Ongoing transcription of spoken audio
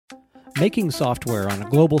Making software on a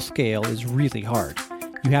global scale is really hard.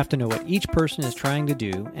 You have to know what each person is trying to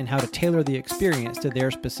do and how to tailor the experience to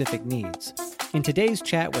their specific needs. In today's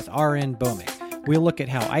chat with R.N. Bhowmick, we'll look at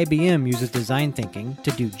how IBM uses design thinking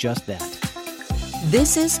to do just that.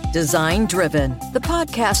 This is Design Driven, the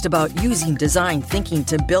podcast about using design thinking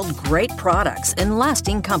to build great products and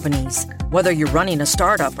lasting companies. Whether you're running a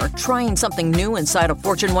startup or trying something new inside a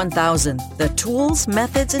Fortune 1000, the tools,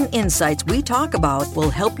 methods, and insights we talk about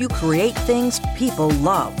will help you create things people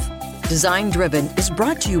love. Design Driven is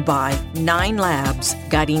brought to you by 9 Labs,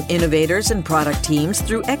 guiding innovators and product teams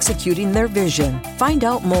through executing their vision. Find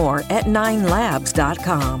out more at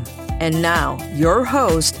 9labs.com. And now, your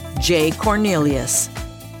host, Jay Cornelius.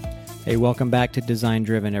 Hey, welcome back to Design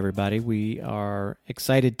Driven, everybody. We are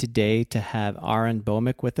excited today to have R.N.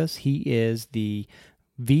 Bhowmick with us. He is the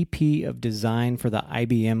VP of Design for the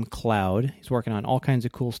IBM Cloud. He's working on all kinds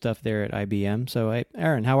of cool stuff there at IBM. So, hey,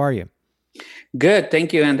 Aaron, how are you? Good,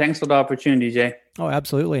 thank you, and thanks for the opportunity, Jay. Oh,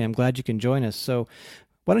 absolutely. I'm glad you can join us. So,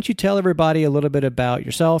 why don't you tell everybody a little bit about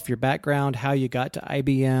yourself, your background, how you got to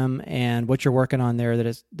IBM, and what you're working on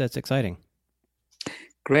there that's exciting?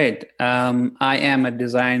 Great. I am a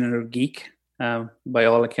designer geek by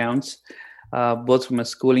all accounts, both from a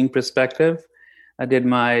schooling perspective. I did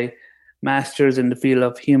my master's in the field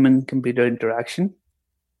of human-computer interaction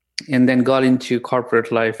and then got into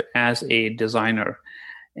corporate life as a designer.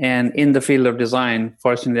 And in the field of design,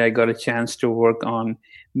 fortunately, I got a chance to work on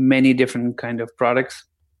many different kind of products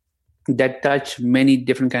that touch many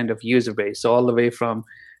different kind of user base. So all the way from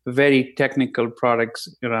very technical products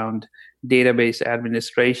around database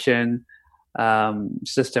administration,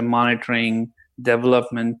 system monitoring,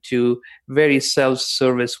 development, to very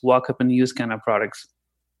self-service, walk up and use kind of products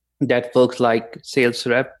that folks like sales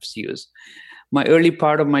reps use. My early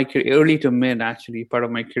to mid actually, part of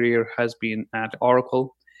my career has been at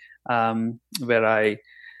Oracle, where I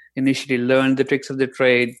initially learned the tricks of the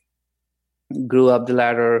trade, grew up the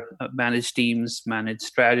ladder, managed teams, managed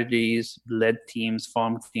strategies, led teams,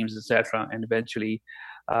 formed teams, etc., and eventually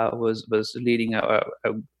was leading a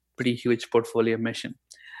pretty huge portfolio mission.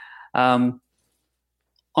 On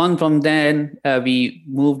from then, we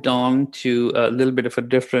moved on to a little bit of a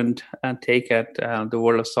different take at the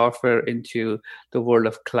world of software into the world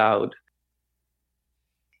of cloud.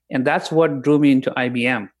 And that's what drew me into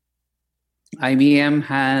IBM. IBM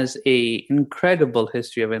has an incredible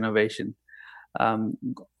history of innovation.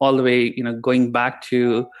 All the way, going back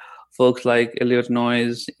to folks like Elliot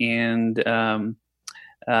Noyes and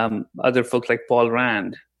other folks like Paul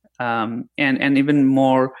Rand, and even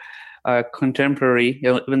more contemporary,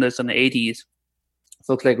 even though it's in the 80s,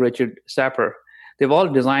 folks like Richard Sapper. They've all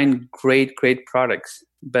designed great products.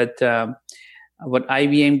 But what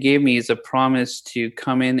IBM gave me is a promise to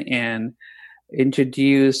come in and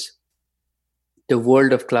introduce the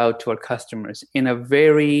world of cloud to our customers in a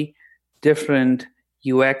very different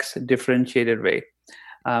UX differentiated way.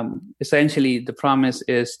 Essentially, the promise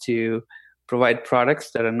is to provide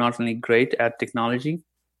products that are not only great at technology,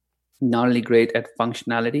 not only great at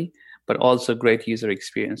functionality, but also great user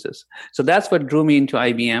experiences. So that's what drew me into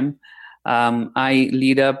IBM. I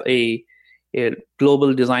lead up a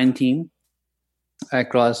global design team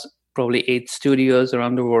across probably 8 studios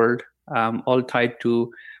around the world, all tied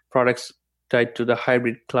to products tied to the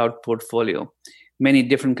hybrid cloud portfolio. Many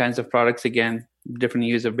different kinds of products, again, different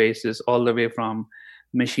user bases, all the way from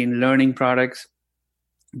machine learning products,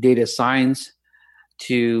 data science,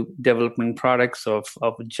 to development products of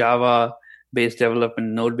Java-based development,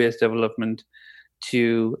 Node-based development,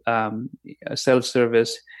 to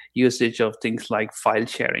self-service usage of things like file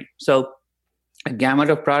sharing. So a gamut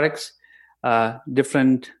of products,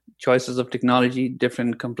 different choices of technology,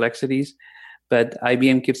 different complexities, but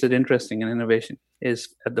IBM keeps it interesting, and innovation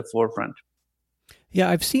is at the forefront. Yeah,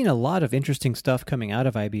 I've seen a lot of interesting stuff coming out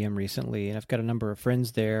of IBM recently, and I've got a number of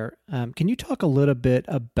friends there. Can you talk a little bit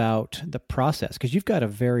about the process? Because you've got a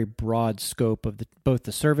very broad scope of both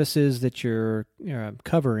the services that you're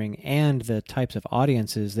covering and the types of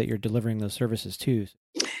audiences that you're delivering those services to.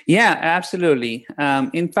 Yeah, absolutely.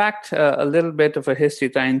 In fact, a little bit of a history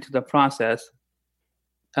tied into the process.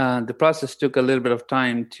 The process took a little bit of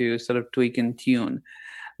time to sort of tweak and tune.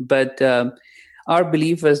 But our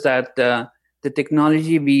belief is that the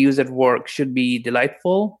technology we use at work should be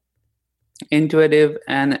delightful, intuitive,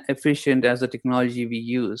 and efficient as the technology we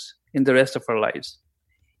use in the rest of our lives.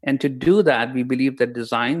 And to do that, we believe that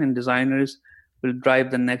design and designers will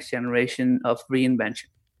drive the next generation of reinvention.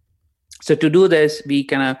 So to do this, we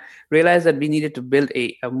kind of realized that we needed to build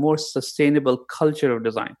a more sustainable culture of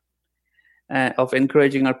design, of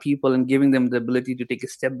encouraging our people and giving them the ability to take a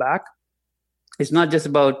step back It's not just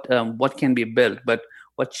about what can be built, but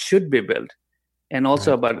what should be built, and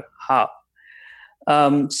also about how.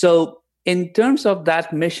 So in terms of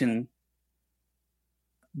that mission,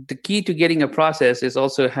 the key to getting a process is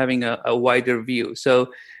also having a wider view.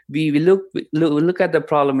 So we look at the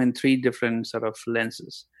problem in three different sort of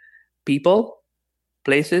lenses: people,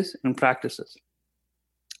 places, and practices.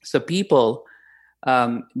 So people,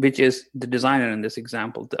 which is the designer in this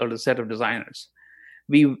example, or the set of designers,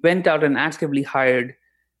 we went out and actively hired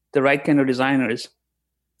the right kind of designers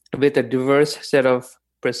with a diverse set of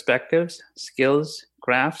perspectives, skills,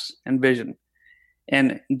 crafts, and vision.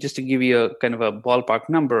 And just to give you a kind of a ballpark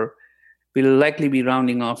number, we'll likely be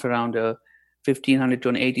rounding off around 1,500 to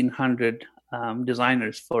 1,800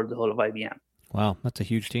 designers for the whole of IBM. Wow, that's a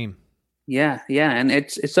huge team. Yeah, and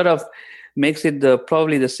it sort of makes it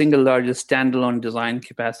probably the single largest standalone design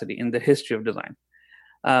capacity in the history of design.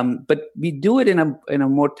 But we do it in a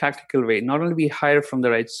more tactical way. Not only we hire from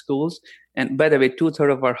the right schools, and by the way, 2/3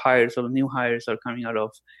 of our hires or new hires are coming out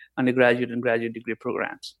of undergraduate and graduate degree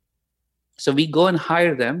programs. So we go and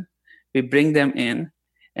hire them, we bring them in,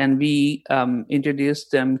 and we introduce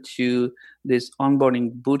them to this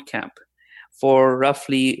onboarding boot camp for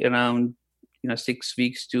roughly around 6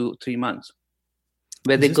 weeks to 3 months,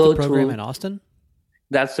 where Is they this go the program through. in Austin?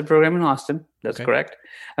 That's the program in Austin. That's correct.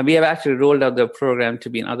 And we have actually rolled out the program to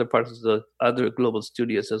be in other parts of the other global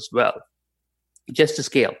studios as well, just to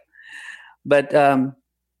scale. But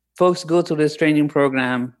folks go through this training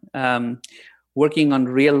program, working on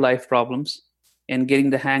real life problems and getting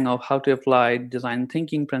the hang of how to apply design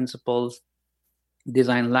thinking principles,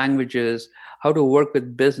 design languages, how to work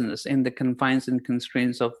with business in the confines and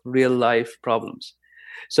constraints of real life problems.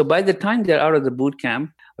 So by the time they're out of the boot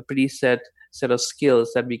camp, a pretty set of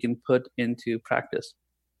skills that we can put into practice.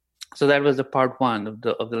 So that was the part one of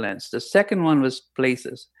the lens. The second one was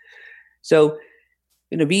places. So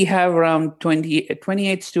we have around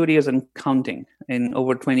 28 studios and counting in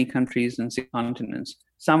over 20 countries and 6 continents.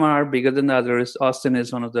 Some are bigger than others. Austin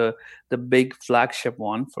is one of the big flagship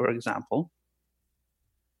one, for example.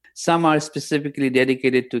 Some are specifically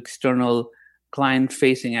dedicated to external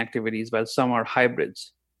client-facing activities, while some are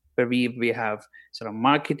hybrids, where we have sort of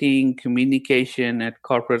marketing, communication at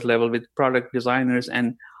corporate level with product designers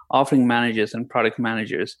and offering managers and product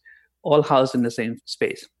managers, all housed in the same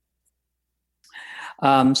space.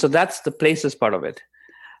 So that's the places part of it.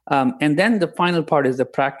 And then the final part is the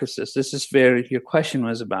practices. This is where your question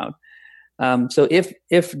was about. So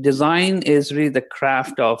if design is really the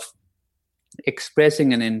craft of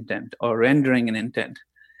expressing an intent or rendering an intent,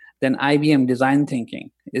 then IBM design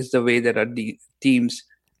thinking is the way that our teams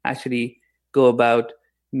actually go about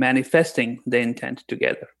manifesting the intent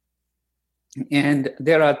together. And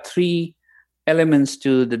there are 3 elements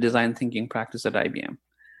to the design thinking practice at IBM.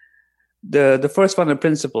 The first one are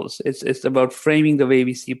principles. It's about framing the way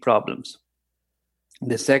we see problems.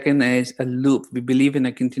 The second is a loop. We believe in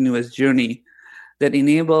a continuous journey that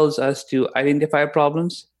enables us to identify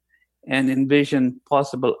problems and envision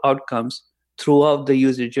possible outcomes throughout the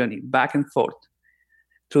user journey, back and forth,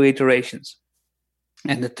 through iterations.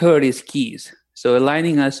 And the third is keys. So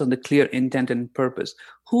aligning us on the clear intent and purpose.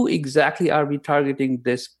 Who exactly are we targeting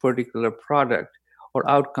this particular product or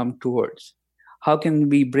outcome towards? How can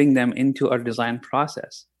we bring them into our design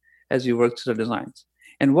process as we work through the designs?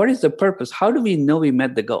 And what is the purpose? How do we know we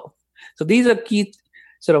met the goal? So these are key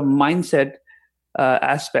sort of mindset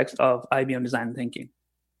aspects of IBM design thinking.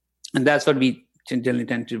 And that's what we generally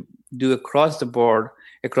tend to do across the board,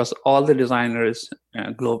 across all the designers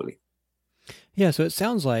globally. Yeah, so it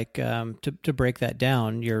sounds like, to break that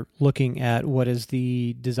down, you're looking at what is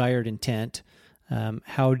the desired intent,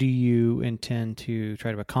 how do you intend to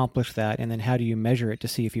try to accomplish that, and then how do you measure it to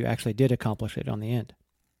see if you actually did accomplish it on the end?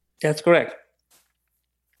 That's correct.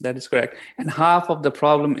 That is correct. And half of the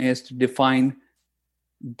problem is to define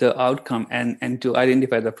the outcome and to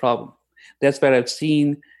identify the problem. That's what I've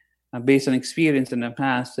seen based on experience in the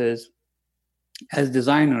past is, as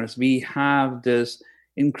designers, we have this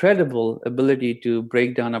incredible ability to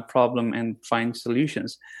break down a problem and find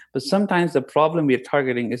solutions. But sometimes the problem we are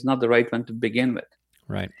targeting is not the right one to begin with.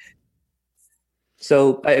 Right.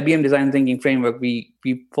 So IBM Design Thinking Framework, we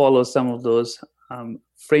follow some of those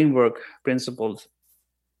framework principles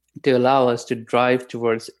to allow us to drive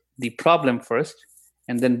towards the problem first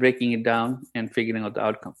and then breaking it down and figuring out the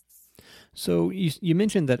outcome. So you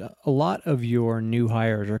mentioned that a lot of your new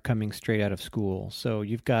hires are coming straight out of school. So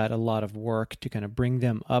you've got a lot of work to kind of bring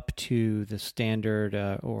them up to the standard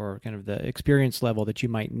or kind of the experience level that you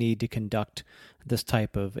might need to conduct this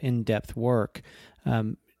type of in-depth work.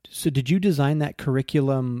 So did you design that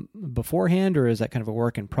curriculum beforehand, or is that kind of a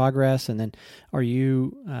work in progress? And then are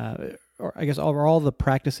you, or I guess, are all the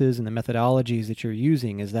practices and the methodologies that you're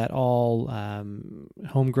using, is that all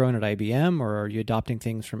homegrown at IBM, or are you adopting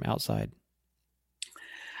things from outside?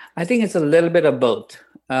 I think it's a little bit of both.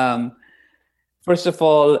 First of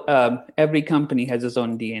all, every company has its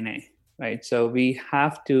own DNA, right? So we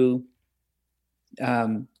have to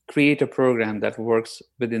create a program that works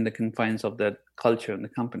within the confines of the culture in the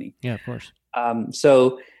company. Yeah, of course.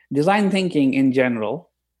 So design thinking in general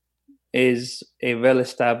is a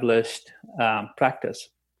well-established practice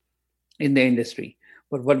in the industry.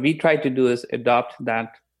 But what we try to do is adopt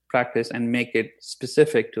that practice and make it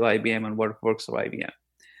specific to IBM and what works for IBM.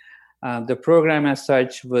 The program as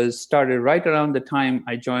such was started right around the time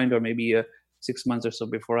I joined, or maybe 6 months or so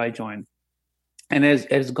before I joined. And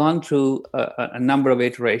it's gone through a number of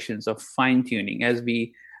iterations of fine-tuning as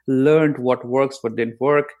we learned what works, what didn't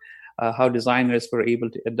work, how designers were able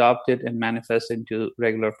to adopt it and manifest into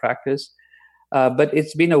regular practice. But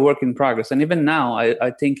it's been a work in progress. And even now,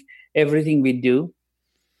 I think everything we do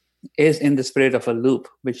is in the spirit of a loop,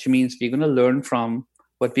 which means we're going to learn from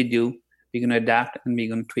what we do, we're going to adapt, and we're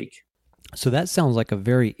going to tweak. So that sounds like a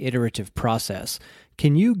very iterative process.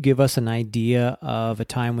 Can you give us an idea of a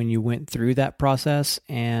time when you went through that process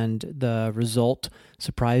and the result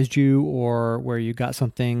surprised you, or where you got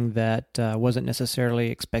something that wasn't necessarily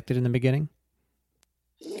expected in the beginning?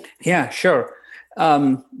 Yeah, sure.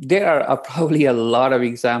 There are probably a lot of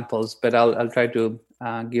examples, but I'll try to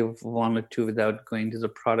give one or two without going to the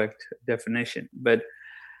product definition. But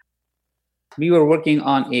we were working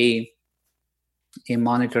on a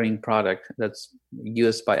monitoring product that's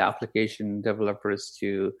used by application developers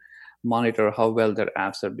to monitor how well their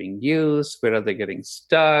apps are being used, where are they getting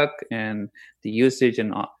stuck, and the usage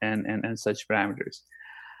and such parameters.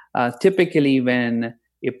 Typically, when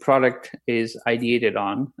a product is ideated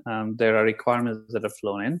on, there are requirements that are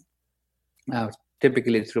flown in,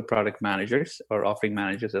 typically through product managers or offering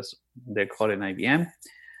managers, as they're called in IBM.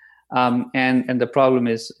 And the problem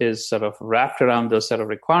is sort of wrapped around those set of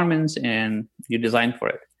requirements, and you design for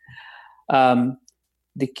it.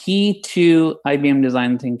 The key to IBM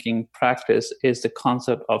design thinking practice is the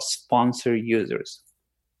concept of sponsor users.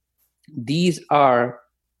 These are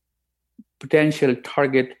potential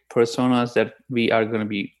target personas that we are going to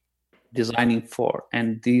be designing for,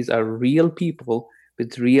 and these are real people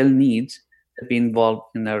with real needs that be involved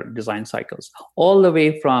in their design cycles, all the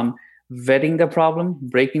way from vetting the problem,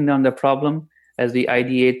 breaking down the problem as we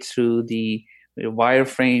ideate through the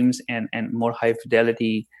wireframes and more high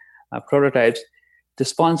fidelity prototypes. The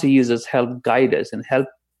sponsor users help guide us and help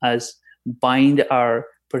us bind our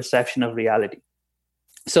perception of reality.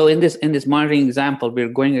 So in this monitoring example, we're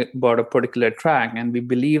going about a particular track, and we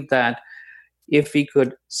believe that if we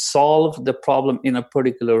could solve the problem in a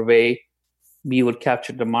particular way, we would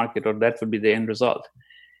capture the market, or that would be the end result.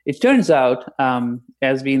 It turns out,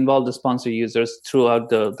 as we involved the sponsor users throughout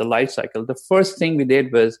the life cycle, the first thing we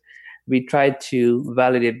did was we tried to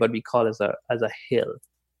validate what we call as a hill.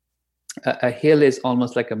 A hill is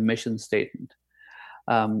almost like a mission statement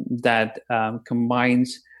that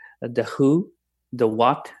combines the who, the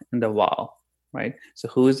what, and the wow, right? So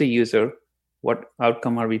who is the user? What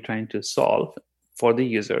outcome are we trying to solve for the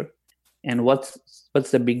user? And what's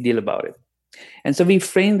the big deal about it? And so we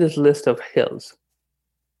framed this list of hills,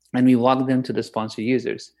 and we walk them to the sponsor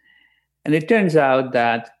users. And it turns out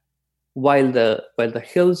that while the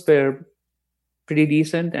hills were pretty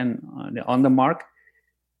decent and on the mark,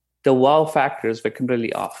 the wow factors were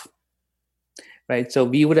completely off, right? So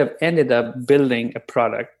we would have ended up building a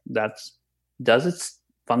product that does its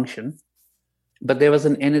function, but there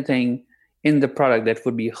wasn't anything in the product that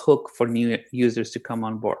would be a hook for new users to come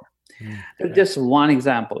on board. That's just one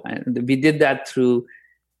example. And we did that through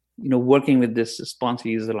working with this sponsor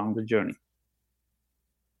user along the journey.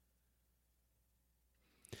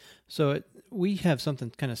 So we have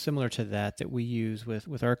something kind of similar to that we use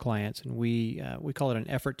with our clients, and we call it an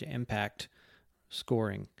effort to impact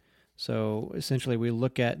scoring. So essentially, we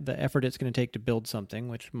look at the effort it's going to take to build something,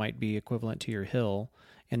 which might be equivalent to your hill,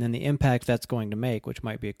 and then the impact that's going to make, which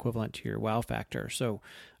might be equivalent to your wow factor. So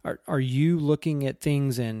are you looking at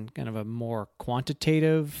things in kind of a more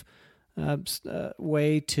quantitative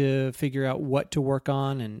way to figure out what to work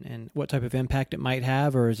on and what type of impact it might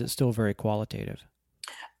have, or is it still very qualitative?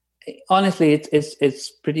 Honestly, it's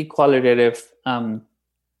pretty qualitative,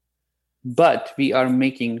 but we are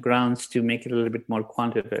making grounds to make it a little bit more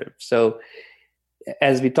quantitative. So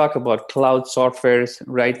as we talk about cloud softwares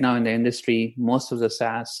right now in the industry, most of the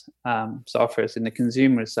SaaS softwares in the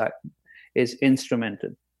consumer side is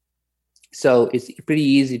instrumented. So it's pretty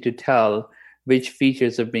easy to tell which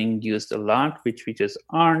features are being used a lot, which features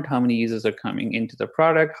aren't, how many users are coming into the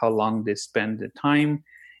product, how long they spend the time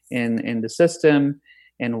in the system,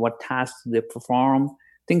 and what tasks they perform,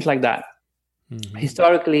 things like that. Mm-hmm.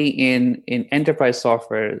 Historically, in enterprise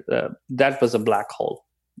software, that was a black hole.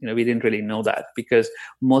 We didn't really know that because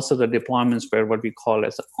most of the deployments were what we call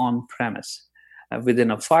as on-premise,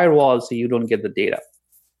 within a firewall, so you don't get the data.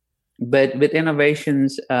 But with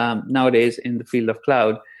innovations nowadays in the field of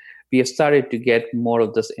cloud, we have started to get more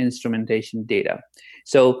of this instrumentation data.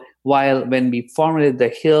 So when we formulated the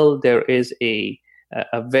hill, there is a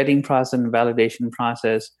vetting process and validation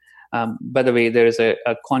process. By the way, there is a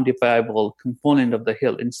quantifiable component of the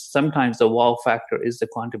hill, and sometimes the wow factor is the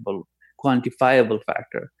quantifiable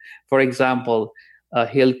factor. For example, a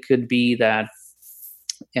hill could be that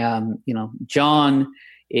John,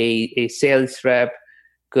 a sales rep,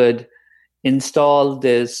 could install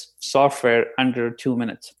this software under 2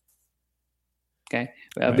 minutes. Okay,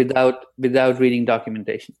 right. without reading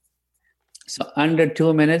documentation. So under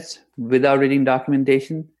 2 minutes without reading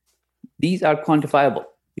documentation, these are quantifiable.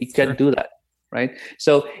 We can do that, right?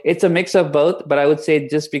 So it's a mix of both. But I would say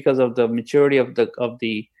just because of the maturity of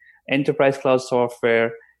the enterprise cloud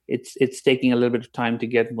software, it's taking a little bit of time to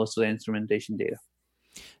get most of the instrumentation data.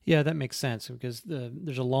 Yeah, that makes sense because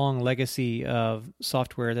there's a long legacy of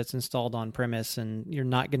software that's installed on premise, and you're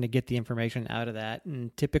not going to get the information out of that.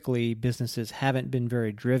 And typically, businesses haven't been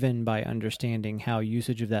very driven by understanding how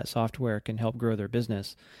usage of that software can help grow their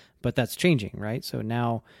business. But that's changing, right? So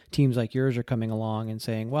now teams like yours are coming along and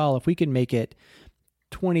saying, well, if we can make it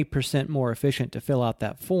 20% more efficient to fill out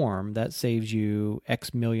that form, that saves you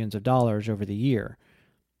X millions of dollars over the year.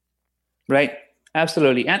 Right.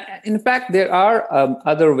 Absolutely. And in fact, there are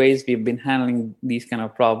other ways we've been handling these kind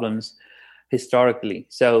of problems historically.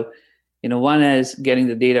 So, one is getting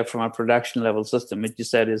the data from our production level system, which you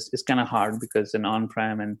said is kind of hard because in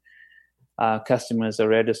on-prem and customers are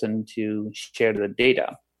reticent to share the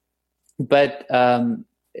data. But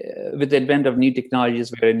with the advent of new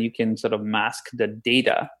technologies wherein you can sort of mask the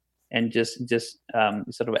data and just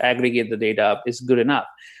sort of aggregate the data up is good enough.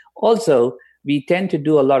 Also, we tend to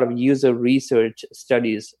do a lot of user research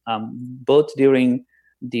studies, both during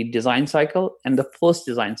the design cycle and the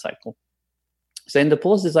post-design cycle. So in the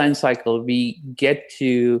post-design cycle, we get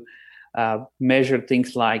to measure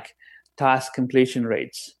things like task completion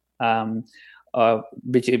rates,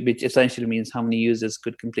 which essentially means how many users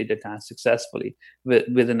could complete a task successfully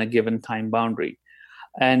within a given time boundary,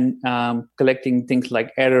 and collecting things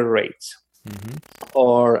like error rates. Mm-hmm.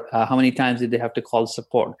 Or how many times did they have to call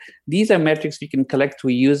support? These are metrics we can collect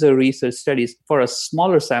through user research studies for a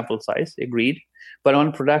smaller sample size, agreed, but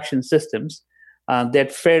on production systems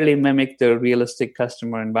that fairly mimic the realistic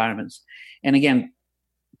customer environments. And again,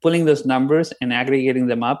 pulling those numbers and aggregating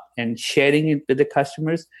them up and sharing it with the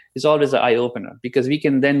customers is always an eye-opener because we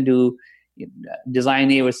can then do design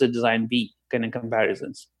A versus design B kind of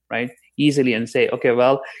comparisons, right? Easily and say, okay,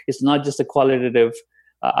 well, it's not just a qualitative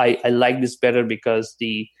I like this better because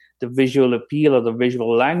the visual appeal or the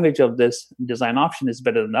visual language of this design option is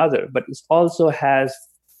better than the other, but it also has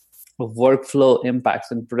workflow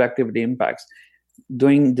impacts and productivity impacts.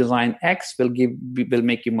 Doing design X will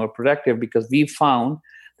make you more productive because we found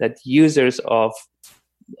that users of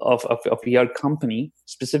your company,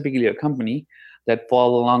 specifically your company, that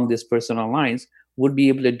fall along these personal lines would be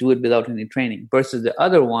able to do it without any training versus the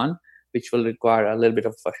other one, which will require a little bit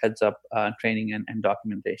of a heads up training and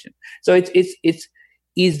documentation. So it's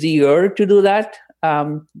easier to do that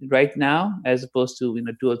right now as opposed to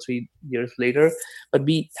 2 or 3 years later. But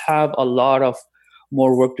we have a lot of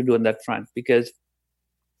more work to do on that front because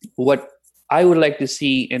what I would like to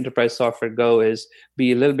see enterprise software go is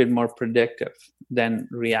be a little bit more predictive than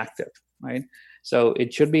reactive, right? So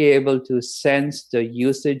it should be able to sense the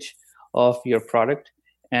usage of your product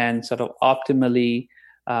and sort of optimally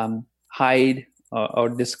hide or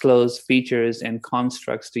disclose features and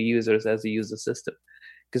constructs to users as they use the system.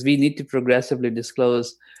 Because we need to progressively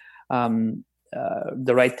disclose the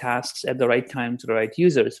right tasks at the right time to the right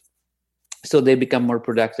users so they become more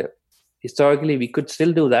productive. Historically, we could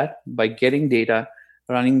still do that by getting data,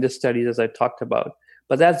 running the studies as I talked about,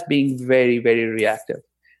 but that's being very, very reactive.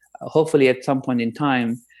 Hopefully at some point in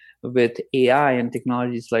time with AI and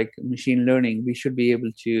technologies like machine learning, we should be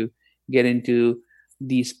able to get into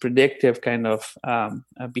these predictive kind of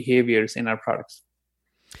behaviors in our products.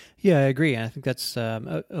 Yeah, I agree. I think that's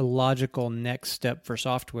a logical next step for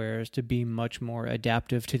software is to be much more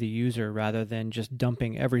adaptive to the user rather than just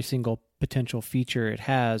dumping every single potential feature it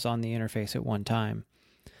has on the interface at one time.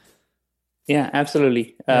 Yeah,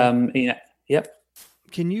 absolutely. Yep.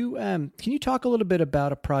 Can you talk a little bit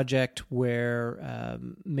about a project where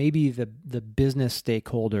maybe the business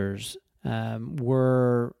stakeholders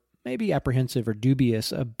were maybe apprehensive or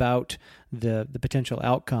dubious about the potential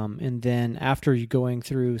outcome, and then after you going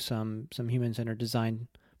through some human-centered design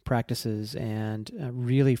practices and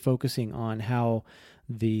really focusing on how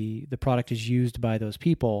the product is used by those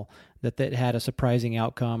people, that had a surprising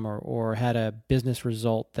outcome or had a business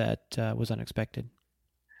result that was unexpected?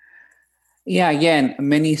 Yeah, again,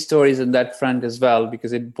 many stories on that front as well,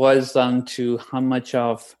 because it boils down to how much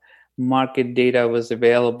of market data was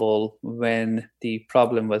available when the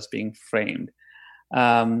problem was being framed.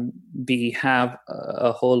 We have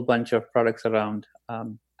a whole bunch of products around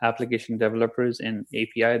application developers and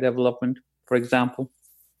API development, for example.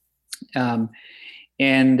 And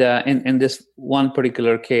in this one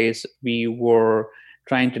particular case, we were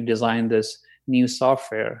trying to design this new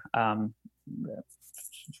software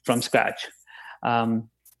from scratch.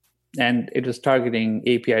 And it was targeting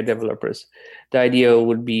API developers. The idea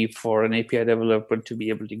would be for an API developer to be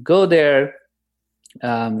able to go there,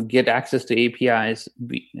 get access to APIs,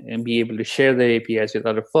 and be able to share the APIs with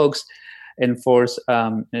other folks, enforce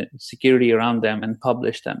security around them, and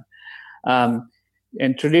publish them.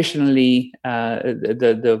 And traditionally,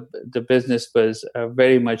 the business was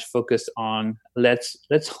very much focused on let's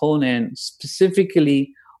hone in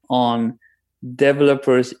specifically on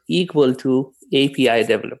developers equal to API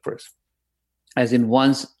developers, as in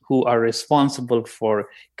ones who are responsible for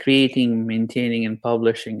creating, maintaining, and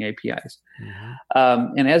publishing APIs.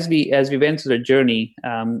 Mm-hmm. And as we went through the journey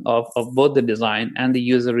of both the design and the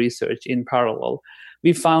user research in parallel,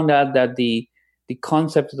 we found out that the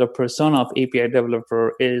concept of the persona of API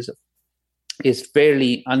developer is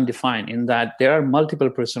fairly undefined, in that there are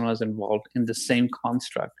multiple personas involved in the same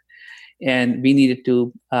construct, and we needed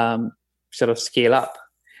to sort of scale up,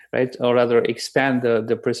 right? Or rather expand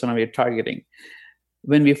the persona we're targeting.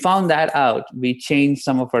 When we found that out, we changed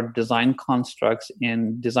some of our design constructs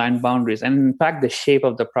and design boundaries. And in fact, the shape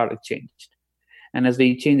of the product changed. And as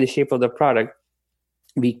we changed the shape of the product,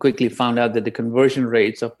 we quickly found out that the conversion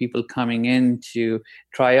rates of people coming in to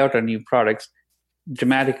try out our new products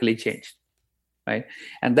dramatically changed, right?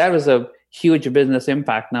 And that was a huge business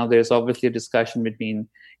impact. Now there's obviously a discussion between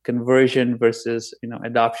conversion versus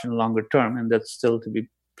adoption longer term, and that's still to be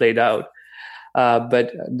played out.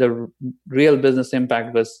 But the real business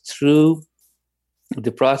impact was through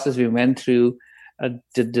the process we went through.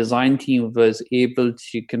 The design team was able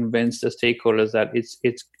to convince the stakeholders that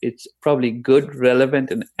it's probably good,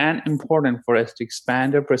 relevant, and important for us to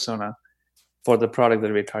expand our persona for the product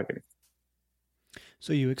that we're targeting.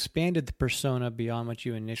 So you expanded the persona beyond what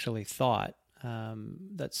you initially thought.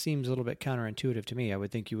 That seems a little bit counterintuitive to me. I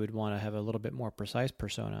would think you would want to have a little bit more precise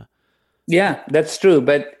persona. Yeah, that's true.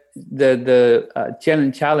 But the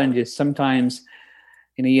challenge is sometimes,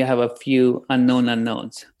 you have a few unknown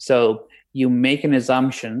unknowns. So you make an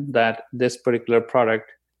assumption that this particular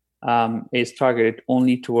product is targeted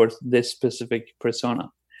only towards this specific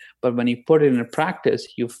persona. But when you put it in practice,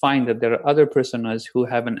 you find that there are other personas who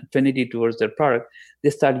have an affinity towards their product.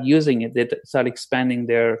 They start using it. They start expanding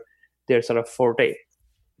their sort of forte.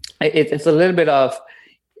 It's a little bit of,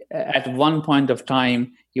 at one point of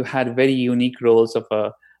time, you had very unique roles of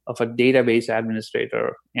a database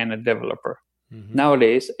administrator and a developer. Mm-hmm.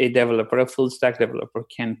 Nowadays, a developer, a full stack developer,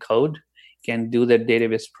 can code, can do the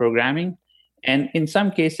database programming, and in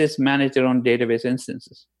some cases manage their own database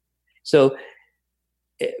instances. So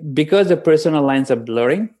because the persona lines are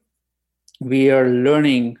blurring, we are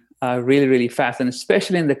learning really, really fast, and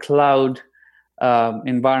especially in the cloud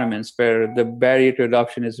environments where the barrier to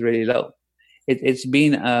adoption is really low. It's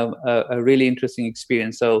been a really interesting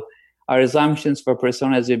experience. So our assumptions for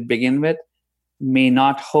personas we begin with may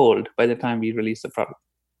not hold by the time we release the product.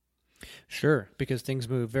 Sure, because things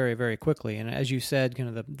move very, very quickly. And as you said,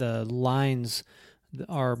 the lines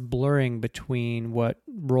are blurring between what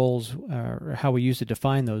roles, or how we used to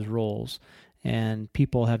define those roles. And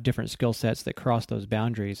people have different skill sets that cross those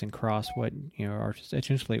boundaries and cross what are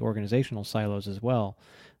essentially organizational silos as well.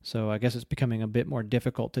 So I guess it's becoming a bit more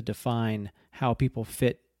difficult to define how people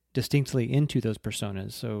fit distinctly into those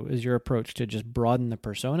personas. So is your approach to just broaden the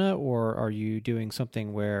persona, or are you doing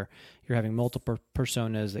something where you're having multiple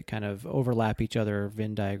personas that kind of overlap each other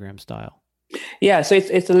Venn diagram style? Yeah, so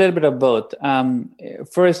it's a little bit of both.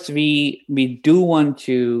 First, we do want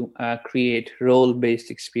to create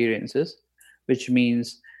role-based experiences, which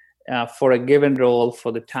means for a given role,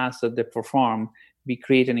 for the tasks that they perform, we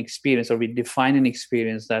create an experience, or we define an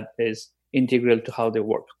experience that is integral to how they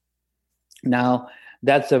work. Now,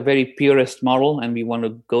 That's a very purist model, and we want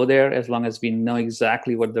to go there as long as we know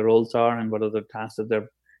exactly what the roles are and what are the tasks that they're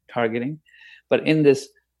targeting. But in this,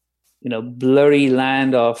 blurry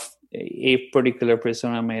land of a particular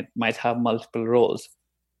persona might have multiple roles.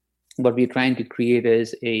 What we're trying to create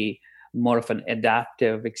is a more of an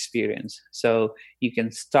adaptive experience. So you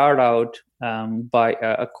can start out by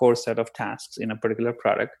a core set of tasks in a particular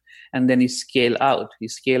product, and then you scale out. You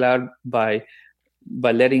scale out by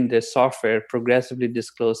letting the software progressively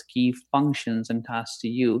disclose key functions and tasks to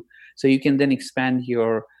you, so you can then expand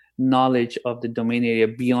your knowledge of the domain area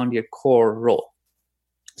beyond your core role.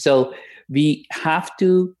 So we have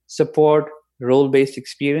to support role-based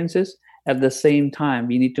experiences. At the same time,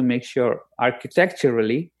 we need to make sure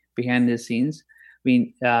architecturally, behind the scenes,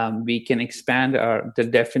 we can expand the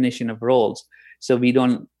definition of roles, so we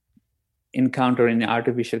don't encounter any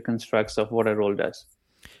artificial constructs of what a role does.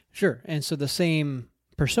 Sure. And so the same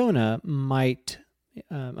persona might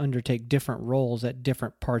undertake different roles at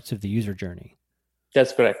different parts of the user journey.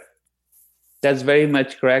 That's correct. That's very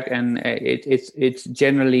much correct. And it's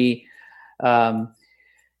generally,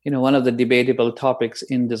 one of the debatable topics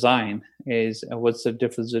in design is what's the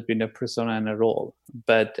difference between a persona and a role.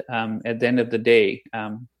 But at the end of the day,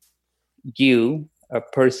 a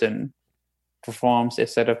person, performs a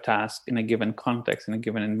set of tasks in a given context, in a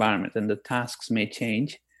given environment, and the tasks may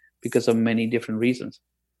change because of many different reasons.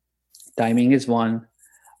 Timing is one,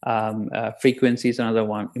 frequency is another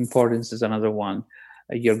one, importance is another one.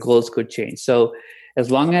 Your goals could change. So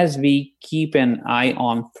as long as we keep an eye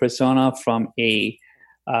on persona from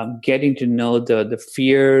getting to know the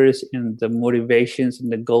fears and the motivations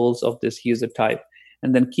and the goals of this user type,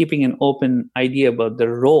 and then keeping an open idea about the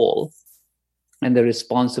role and the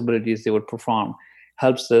responsibilities they would perform,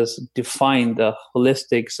 helps us define the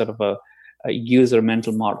holistic sort of a user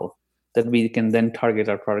mental model that we can then target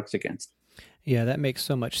our products against. Yeah, that makes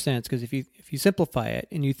so much sense, because if you simplify it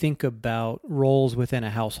and you think about roles within a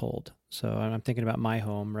household, so I'm thinking about my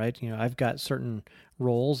home, right? I've got certain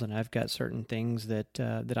roles and I've got certain things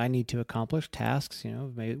that I need to accomplish, tasks,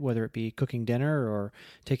 whether it be cooking dinner or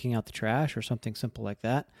taking out the trash or something simple like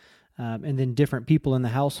that. And then different people in the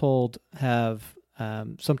household have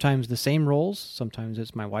sometimes the same roles. Sometimes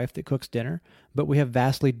it's my wife that cooks dinner, but we have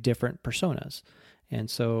vastly different personas. And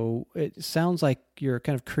so it sounds like you're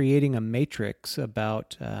kind of creating a matrix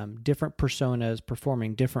about different personas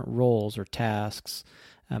performing different roles or tasks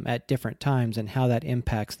at different times, and how that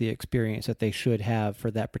impacts the experience that they should have for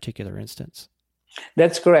that particular instance.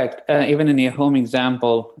 That's correct. Even in your home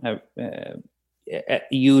example,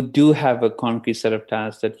 you do have a concrete set of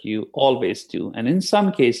tasks that you always do. And in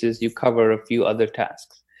some cases, you cover a few other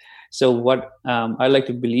tasks. So what I like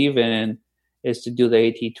to believe in is to do the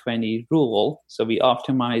 80-20 rule. So we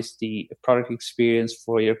optimize the product experience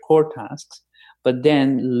for your core tasks, but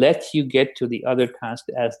then let you get to the other tasks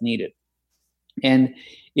as needed. And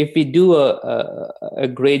if we do a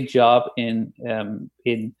great job in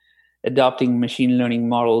adopting machine learning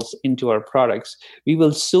models into our products, we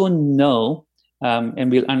will soon know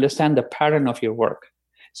and we'll understand the pattern of your work.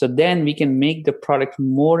 So then we can make the product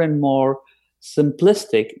more and more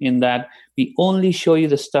simplistic in that we only show you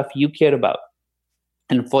the stuff you care about.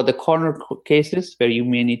 And for the corner cases where you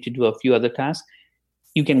may need to do a few other tasks,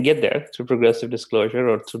 you can get there through progressive disclosure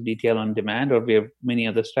or through detail on demand, or we have many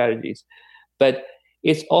other strategies. But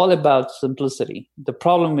it's all about simplicity. The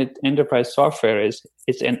problem with enterprise software is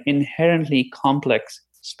it's an inherently complex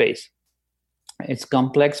space. It's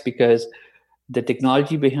complex because the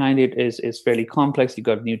technology behind it is fairly complex. You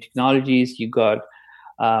got new technologies, you got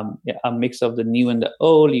a mix of the new and the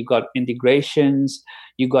old, you got integrations,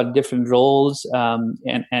 you got different roles, and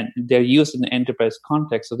they're used in the enterprise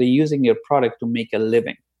context. So they're using your product to make a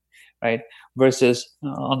living, right? Versus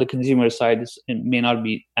on the consumer side, it may not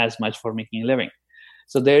be as much for making a living.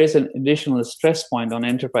 So there is an additional stress point on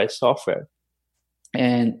enterprise software.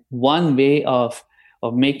 And one way of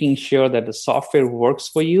making sure that the software works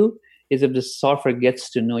for you is if the software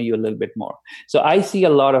gets to know you a little bit more. So I see a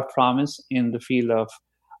lot of promise in the field of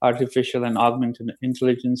artificial and augmented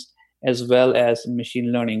intelligence, as well as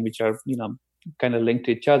machine learning, which are kind of linked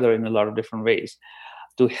to each other in a lot of different ways,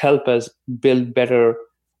 to help us build better,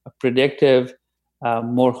 predictive,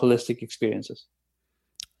 more holistic experiences.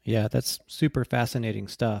 Yeah, that's super fascinating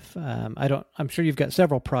stuff. I'm sure you've got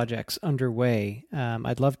several projects underway.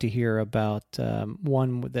 I'd love to hear about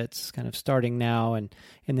one that's kind of starting now, and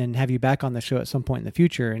then have you back on the show at some point in the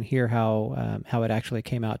future and hear how it actually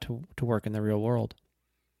came out to work in the real world.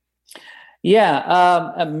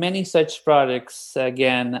 Yeah, many such projects.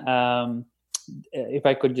 Again, if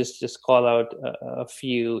I could just call out a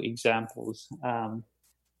few examples.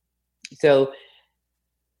 So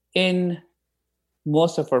in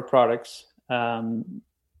most of our products,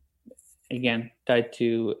 again, tied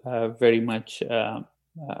to very much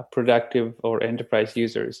productive or enterprise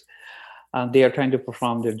users, they are trying to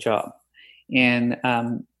perform their job. And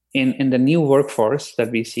in the new workforce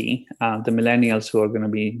that we see, the millennials who are going to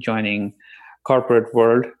be joining corporate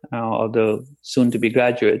world, although soon to be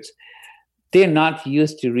graduates, they're not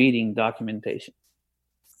used to reading documentation.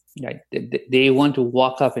 Right? They want to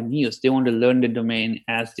walk up and use. They want to learn the domain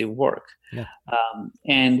as they work. Yeah.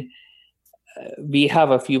 And we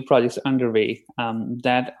have a few projects underway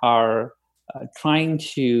that are trying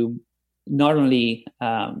to not only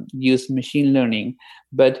use machine learning,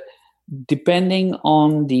 but depending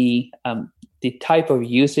on the type of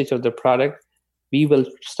usage of the product, we will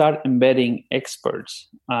start embedding experts,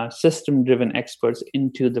 system-driven experts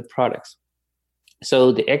into the products.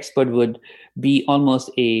 So the expert would be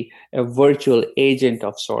almost a virtual agent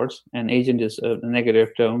of sorts. An agent is a negative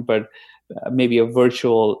term, but maybe a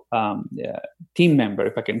virtual team member,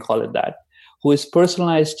 if I can call it that, who is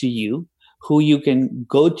personalized to you, who you can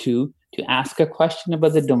go to ask a question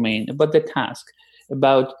about the domain, about the task,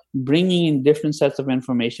 about bringing in different sets of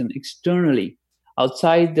information externally,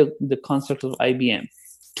 outside the construct of IBM,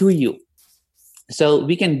 to you. So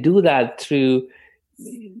we can do that through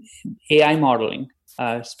AI modeling,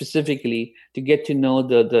 specifically to get to know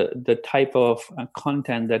the type of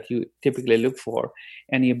content that you typically look for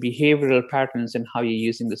and your behavioral patterns and how you're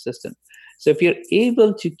using the system. So if you're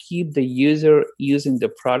able to keep the user using the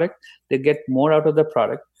product, they get more out of the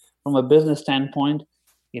product. From a business standpoint,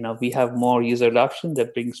 we have more user adoption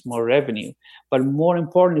that brings more revenue. But more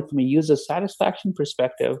importantly, from a user satisfaction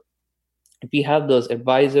perspective, if we have those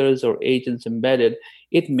advisors or agents embedded,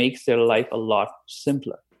 it makes their life a lot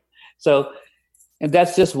simpler. So, and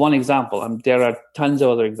that's just one example. There are tons of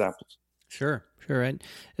other examples. Sure. And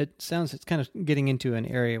it's kind of getting into an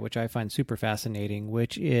area which I find super fascinating,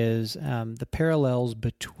 which is the parallels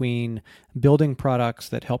between building products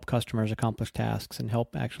that help customers accomplish tasks and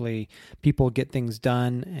help actually people get things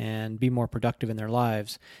done and be more productive in their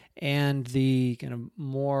lives, and the kind of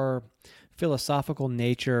more philosophical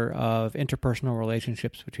nature of interpersonal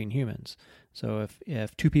relationships between humans. So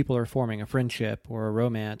if two people are forming a friendship or a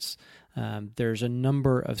romance, there's a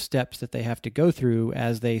number of steps that they have to go through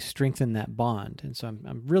as they strengthen that bond. And so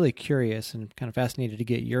I'm really curious and kind of fascinated to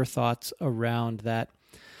get your thoughts around that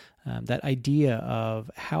idea of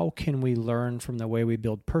how can we learn from the way we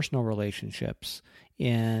build personal relationships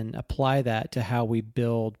and apply that to how we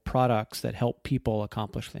build products that help people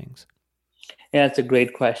accomplish things. Yeah, that's a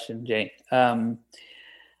great question, Jay.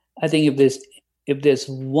 I think if there's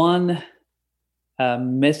one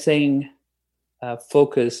missing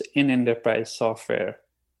focus in enterprise software,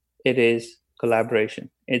 it is collaboration.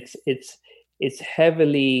 It's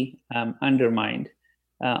heavily undermined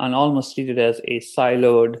and almost treated as a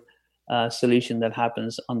siloed solution that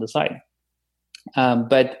happens on the side.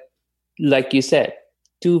 But like you said,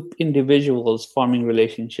 two individuals forming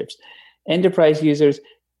relationships. Enterprise users,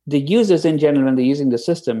 the users in general, when they're using the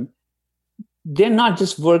system, they're not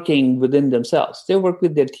just working within themselves. They work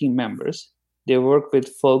with their team members. They work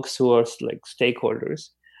with folks who are like stakeholders.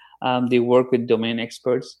 They work with domain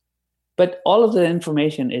experts. But all of the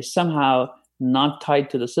information is somehow not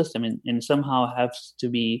tied to the system and somehow has to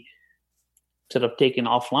be sort of taken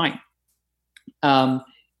offline.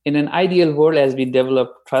 In an ideal world, as we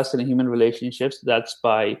develop trust in human relationships, that's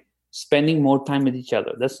by spending more time with each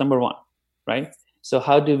other. That's number one, right? So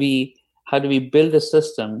how do we build a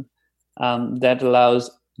system that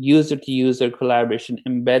allows user-to-user collaboration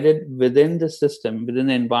embedded within the system, within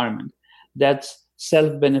the environment, that's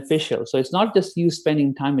self-beneficial? So it's not just you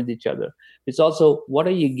spending time with each other. It's also what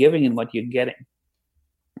are you giving and what you're getting.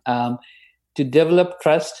 To develop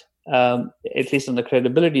trust, at least on the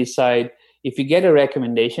credibility side, if you get a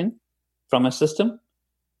recommendation from a system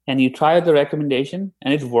and you try the recommendation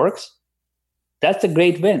and it works, that's a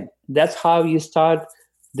great win. That's how you start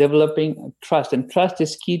developing trust. And trust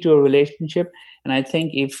is key to a relationship. And I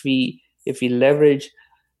think if we leverage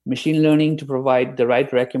machine learning to provide the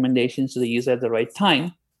right recommendations to the user at the right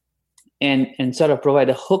time and sort of provide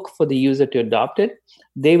a hook for the user to adopt it,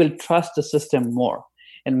 they will trust the system more.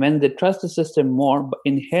 And when they trust the system more,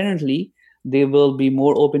 inherently, they will be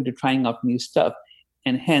more open to trying out new stuff.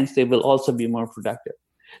 And hence, they will also be more productive.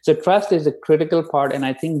 So trust is a critical part. And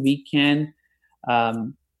I think we can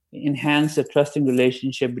enhance the trusting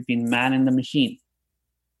relationship between man and the machine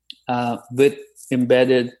with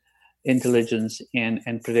embedded intelligence and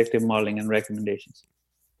predictive modeling and recommendations.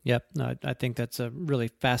 Yep. No, I think that's a really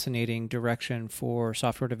fascinating direction for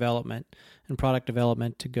software development and product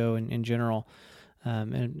development to go in general.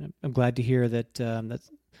 And I'm glad to hear that that's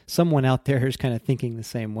someone out there who's kind of thinking the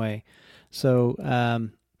same way. So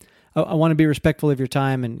I want to be respectful of your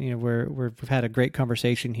time, and we've had a great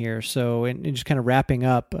conversation here. So, and just kind of wrapping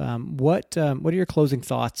up, what are your closing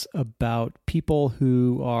thoughts about people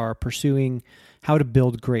who are pursuing how to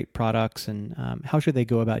build great products, and how should they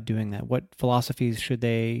go about doing that? What philosophies should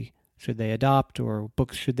they adopt, or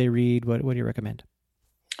books should they read? What do you recommend?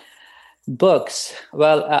 Books.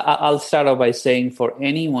 Well, I'll start off by saying for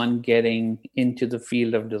anyone getting into the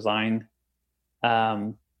field of design,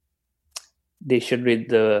 they should read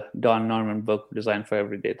the Don Norman book, Design for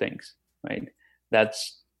Everyday Things, right?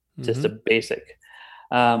 That's just a basic.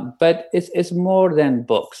 But it's more than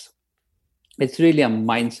books. It's really a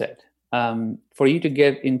mindset. For you to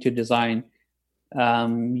get into design,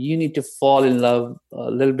 you need to fall in love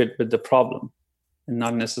a little bit with the problem and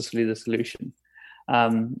not necessarily the solution.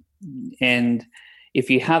 And if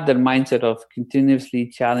you have that mindset of continuously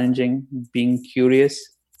challenging, being curious,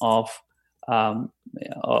 of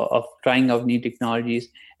trying out new technologies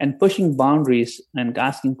and pushing boundaries and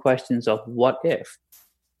asking questions of what if,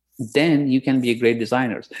 then you can be a great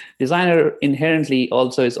designer. Designer inherently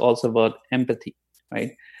is also about empathy,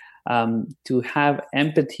 right? To have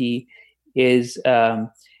empathy is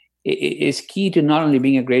key to not only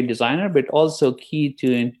being a great designer, but also key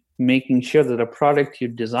to making sure that a product you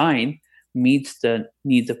design meets the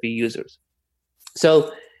needs of your users.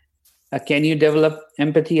 So can you develop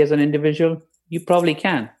empathy as an individual? You probably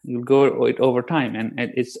can. You'll go it over time, and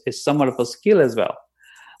it's somewhat of a skill as well.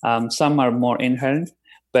 Some are more inherent,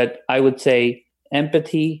 but I would say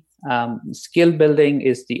empathy, skill building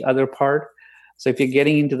is the other part. So if you're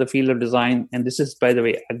getting into the field of design, and this is, by the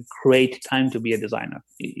way, a great time to be a designer.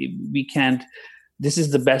 This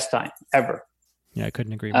is the best time ever. Yeah, I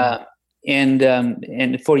couldn't agree more.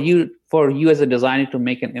 And for you as a designer to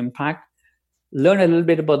make an impact, learn a little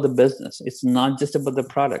bit about the business. It's not just about the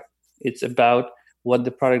product. It's about what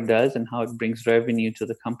the product does and how it brings revenue to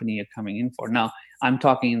the company you're coming in for. Now, I'm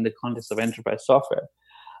talking in the context of enterprise software,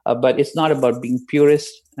 but it's not about being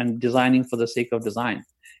purist and designing for the sake of design.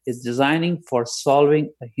 It's designing for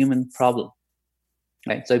solving a human problem,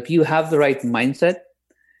 right? So if you have the right mindset,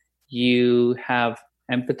 you have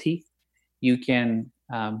empathy, you can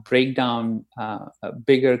break down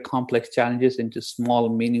bigger, complex challenges into small,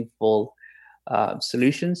 meaningful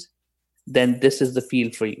solutions, then this is the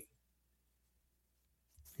field for you.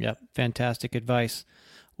 Yep, fantastic advice.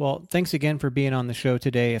 Well, thanks again for being on the show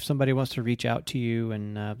today. If somebody wants to reach out to you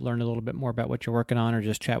and learn a little bit more about what you're working on, or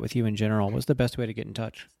just chat with you in general, what's the best way to get in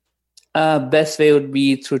touch? Best way would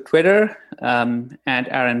be through Twitter at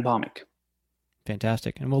Aaron Bhowmick.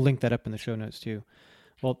 Fantastic. And we'll link that up in the show notes too.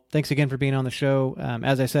 Well, thanks again for being on the show.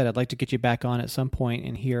 As I said, I'd like to get you back on at some point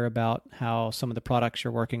and hear about how some of the products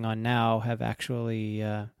you're working on now have actually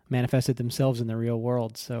manifested themselves in the real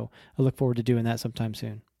world. So I look forward to doing that sometime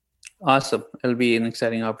soon. Awesome. It'll be an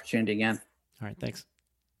exciting opportunity again. All right. Thanks.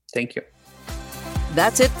 Thank you.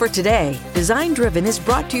 That's it for today. Design Driven is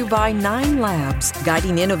brought to you by 9 Labs,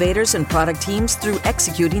 guiding innovators and product teams through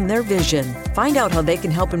executing their vision. Find out how they can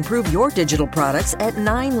help improve your digital products at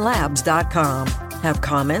 9labs.com. Have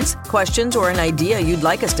comments, questions, or an idea you'd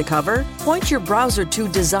like us to cover? Point your browser to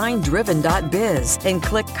designdriven.biz and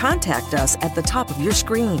click Contact Us at the top of your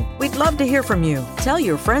screen. We'd love to hear from you. Tell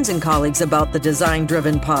your friends and colleagues about the Design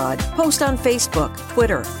Driven Pod. Post on Facebook,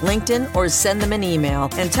 Twitter, LinkedIn, or send them an email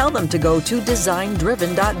and tell them to go to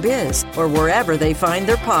designdriven.biz or wherever they find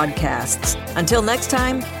their podcasts. Until next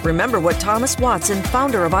time, remember what Thomas Watson,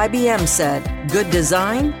 founder of IBM, said: good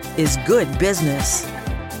design is good business.